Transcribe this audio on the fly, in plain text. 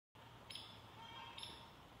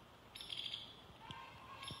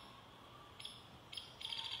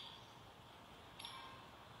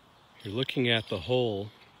You're looking at the hole,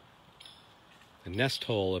 the nest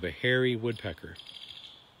hole of a hairy woodpecker.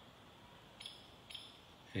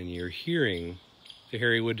 And you're hearing the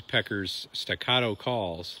hairy woodpecker's staccato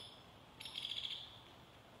calls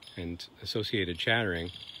and associated chattering.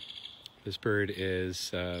 This bird is,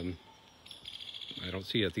 I don't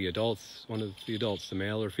see it, the adults, one of the adults, the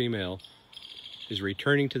male or female, is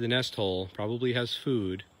returning to the nest hole, probably has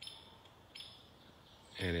food,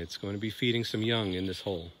 and it's going to be feeding some young in this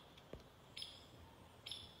hole.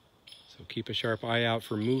 So keep a sharp eye out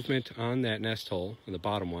for movement on that nest hole, on the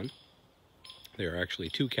bottom one. There are actually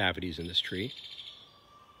two cavities in this tree.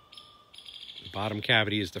 The bottom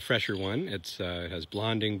cavity is the fresher one. It has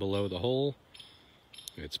blonding below the hole.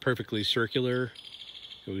 It's perfectly circular.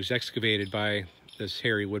 It was excavated by this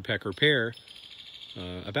hairy woodpecker pair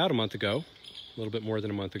about a month ago, a little bit more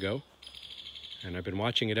than a month ago, and I've been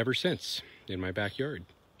watching it ever since in my backyard.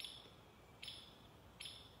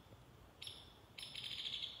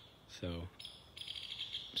 So,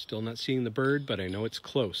 I'm still not seeing the bird, but I know it's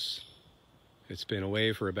close. It's been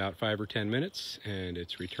away for about 5 or 10 minutes, and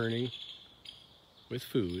it's returning with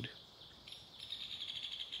food.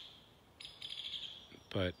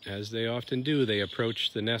 But as they often do, they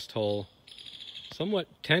approach the nest hole somewhat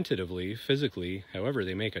tentatively, physically. However,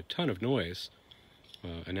 they make a ton of noise,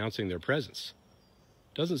 announcing their presence.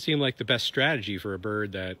 Doesn't seem like the best strategy for a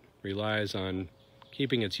bird that relies on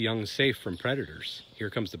keeping its young safe from predators. Here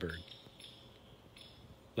comes the bird.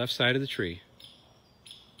 Left side of the tree.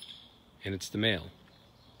 And it's the male.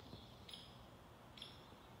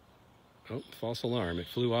 Oh, false alarm. It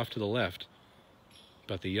flew off to the left.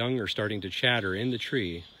 But the young are starting to chatter in the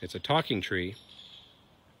tree. It's a talking tree.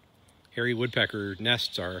 Hairy woodpecker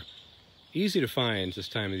nests are easy to find this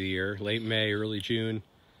time of the year, late May, early June.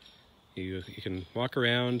 You can walk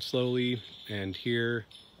around slowly and hear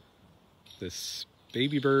this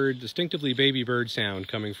baby bird, distinctively baby bird sound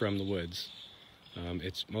coming from the woods.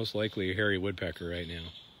 It's most likely a hairy woodpecker right now.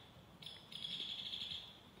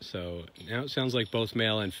 So now it sounds like both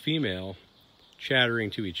male and female chattering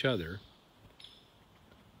to each other.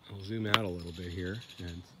 I'll zoom out a little bit here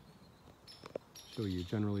and show you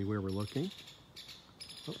generally where we're looking.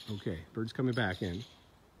 Oh, okay, bird's coming back in.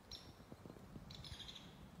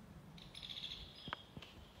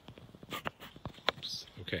 Oops,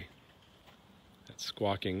 okay. That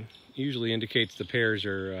squawking usually indicates the pair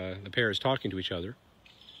is talking to each other.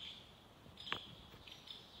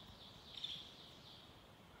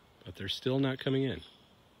 But they're still not coming in.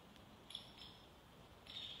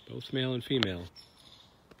 Both male and female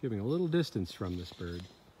giving a little distance from this bird.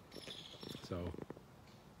 So I'll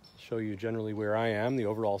show you generally where I am, the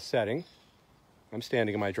overall setting. I'm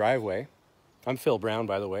standing in my driveway. I'm Phil Brown,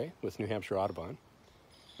 by the way, with New Hampshire Audubon.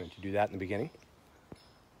 I meant to do that in the beginning.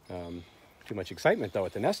 Too much excitement, though,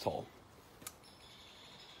 at the nest hole.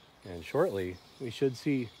 And shortly, we should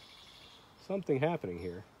see something happening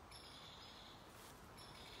here.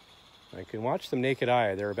 I can watch them naked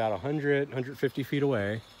eye. They're about 100, 150 feet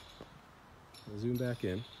away. I'll zoom back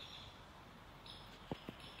in.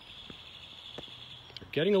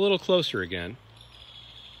 They're getting a little closer again.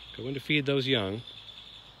 Going to feed those young.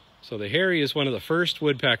 So the hairy is one of the first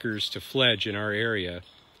woodpeckers to fledge in our area.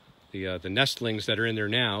 The nestlings that are in there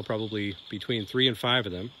now, probably between 3 and 5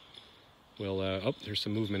 of them, will, oh, there's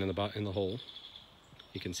some movement in the hole.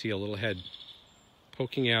 You can see a little head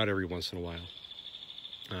poking out every once in a while.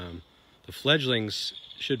 The fledglings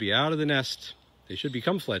should be out of the nest. They should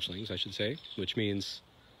become fledglings, I should say, which means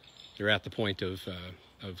they're at the point of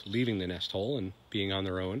leaving the nest hole and being on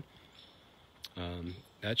their own.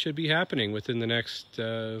 That should be happening within the next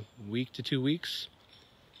week to 2 weeks.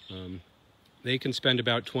 They can spend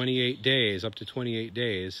about 28 days, up to 28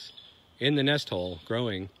 days, in the nest hole,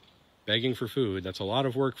 growing, begging for food. That's a lot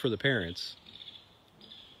of work for the parents.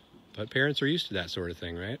 But parents are used to that sort of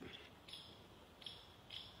thing, right?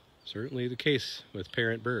 Certainly the case with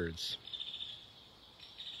parent birds.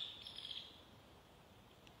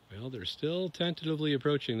 Well, they're still tentatively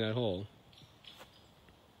approaching that hole.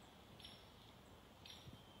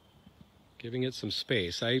 Giving it some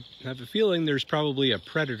space. I have a feeling there's probably a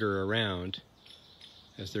predator around,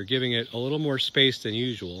 as they're giving it a little more space than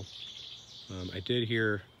usual. I did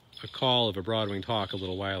hear a call of a broad-winged hawk a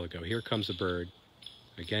little while ago. Here comes a bird.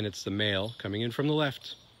 Again, it's the male coming in from the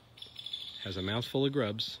left. Has a mouthful of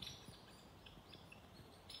grubs.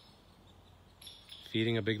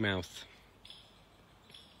 Feeding a big mouth.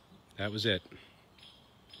 That was it.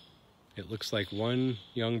 It looks like one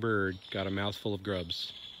young bird got a mouthful of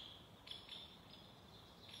grubs.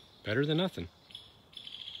 Better than nothing.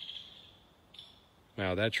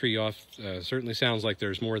 Wow, that tree certainly sounds like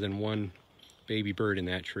there's more than one baby bird in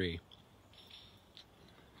that tree.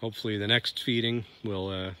 hopefully the next feeding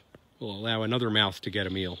will allow another mouth to get a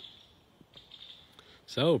meal.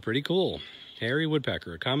 So, pretty cool. Hairy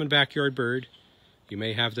woodpecker, a common backyard bird. You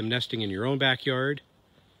may have them nesting in your own backyard.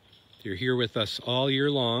 They're here with us all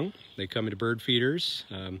year long. They come into bird feeders,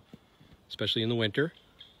 especially in the winter.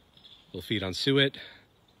 They'll feed on suet,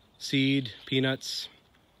 seed, peanuts,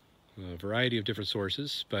 a variety of different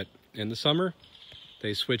sources. But in the summer,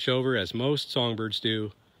 they switch over, as most songbirds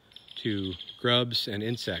do, to grubs and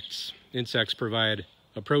insects. Insects provide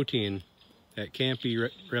a protein that can't be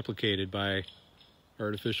replicated by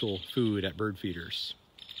artificial food at bird feeders.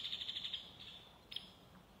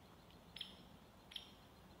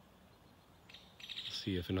 Let's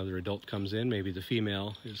see if another adult comes in. Maybe the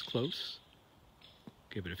female is close.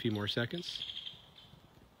 Give it a few more seconds.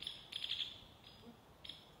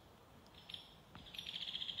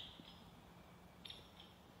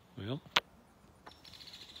 Well,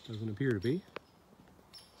 doesn't appear to be.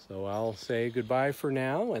 So I'll say goodbye for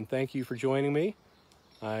now, and thank you for joining me.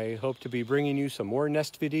 I hope to be bringing you some more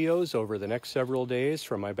nest videos over the next several days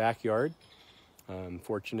from my backyard. I'm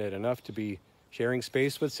fortunate enough to be sharing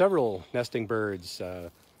space with several nesting birds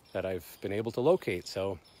that I've been able to locate.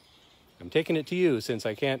 So I'm taking it to you since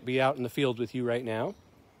I can't be out in the field with you right now.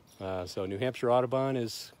 So New Hampshire Audubon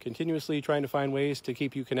is continuously trying to find ways to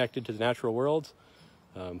keep you connected to the natural world.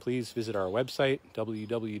 Please visit our website,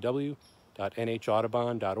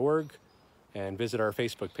 www.nhaudubon.org, and visit our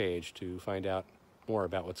Facebook page to find out more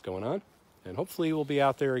about what's going on. And hopefully we'll be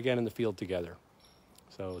out there again in the field together.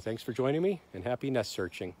 So thanks for joining me, and happy nest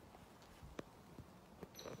searching.